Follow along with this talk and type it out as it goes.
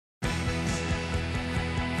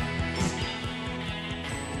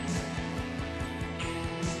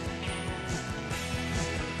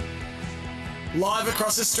live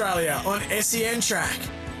across Australia on SEN Track.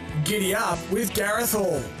 Giddy up with Gareth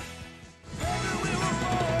Hall.